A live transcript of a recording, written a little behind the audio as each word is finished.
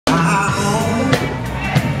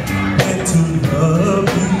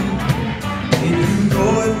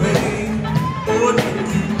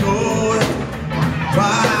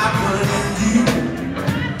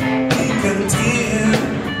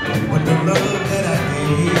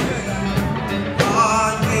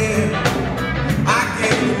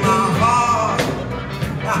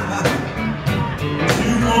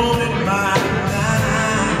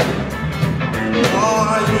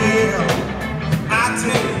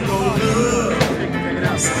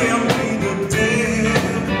scare me to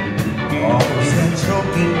death. Oh, it's that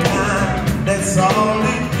choking kind, that's all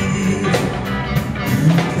it is. You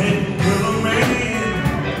can't kill a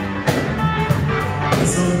man,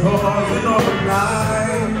 it's a poison of a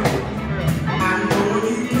life. I know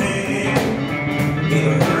you can.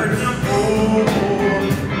 It'll hurt him more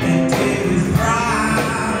and take his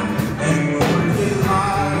pride and ruin his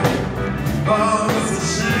life. Oh, it's a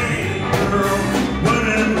shame, girl,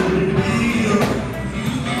 whatever it is.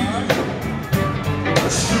 I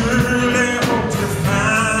surely hope you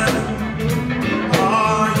find.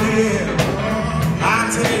 Oh yeah, I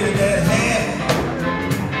tell you that hat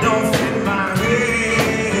don't fit my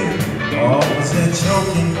head. Oh, it's that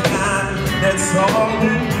choking kind, that's all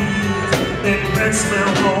it is. It makes me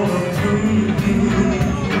wanna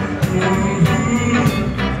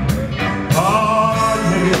Oh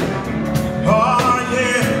yeah, oh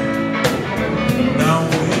yeah. Now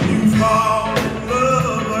when you fall in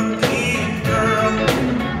love again, girl,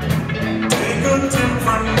 take a tip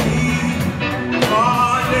from me.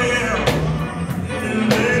 Oh yeah, and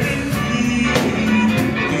let it be.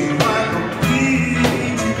 It's like a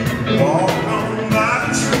beach, walk on by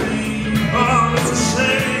the tree. Oh, it's a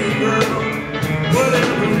shame, girl,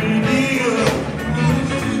 whatever it is.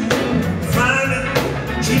 Find it,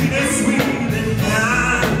 treat it sweet and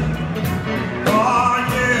kind. Oh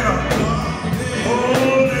yeah,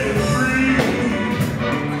 hold it free,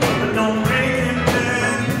 but don't make it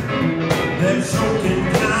bad. That choking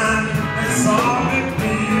kind, that's all it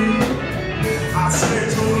is. I said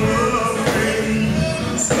your love, baby,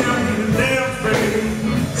 scare me to death, baby.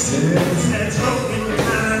 Said it's that choking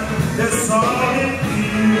kind, that's all it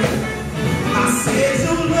is. I said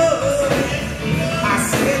your love, I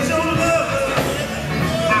said your love,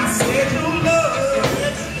 I said your love,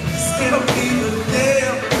 scare me to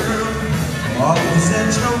death, girl. Oh, it's that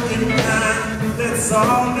choking kind, that's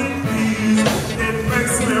all it is. It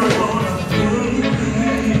makes me wanna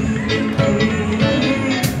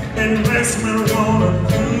it makes me wanna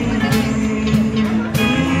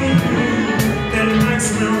it makes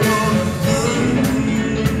me wanna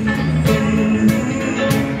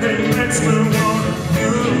it makes me wanna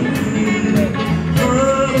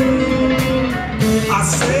I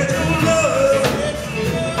said your love,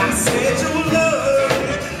 I said your love,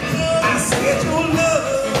 I said your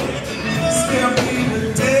love, scare me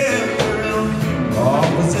to death, girl.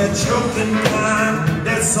 Oh, it's that choking kind,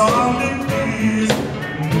 that's all it is.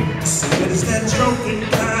 Said it's that choking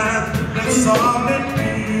kind, that's all it is.